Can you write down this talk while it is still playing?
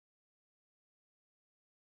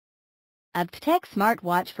AGPTEK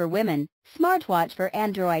Smartwatch for Women, Smartwatch for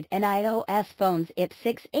Android and iOS phones.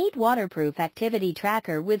 IP68 waterproof activity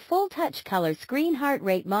tracker with full touch color screen, heart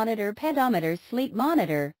rate monitor, pedometer, sleep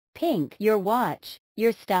monitor. Pink. Your watch,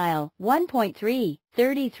 your style. 1.3,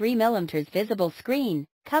 33mm visible screen,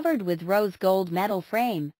 covered with rose gold metal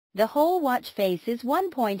frame. The whole watch face is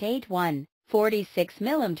 1.81,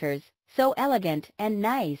 46mm, so elegant and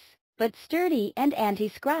nice, but sturdy and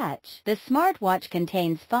anti-scratch. The smartwatch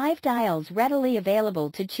contains 5 dials readily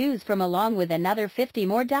available to choose from, along with another 50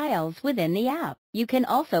 more dials within the app. You can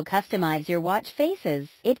also customize your watch faces.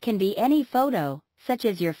 It can be any photo, such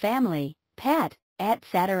as your family, pet,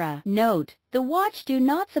 etc. Note: the watch do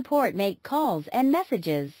not support make calls and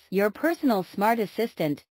messages. Your personal smart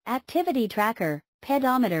assistant, activity tracker,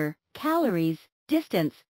 pedometer, calories,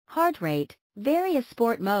 distance, heart rate, various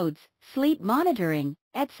sport modes, sleep monitoring,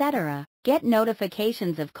 etc. Get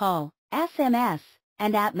notifications of call, SMS,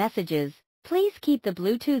 and app messages. Please keep the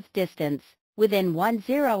Bluetooth distance within 10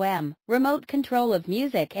 m. Remote control of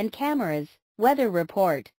music and cameras, weather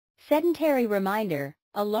report, sedentary reminder,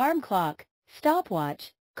 alarm clock,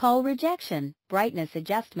 stopwatch, call rejection, brightness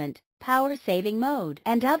adjustment, power saving mode,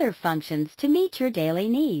 and other functions to meet your daily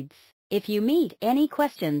needs. If you meet any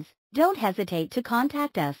questions, don't hesitate to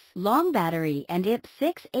contact us. Long battery and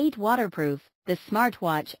IP68 waterproof. The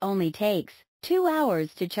smartwatch only takes 2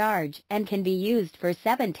 hours to charge and can be used for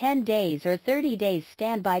 7-10 days or 30 days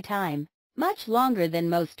standby time, much longer than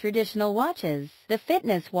most traditional watches. The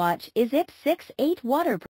fitness watch is IP68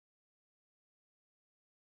 waterproof.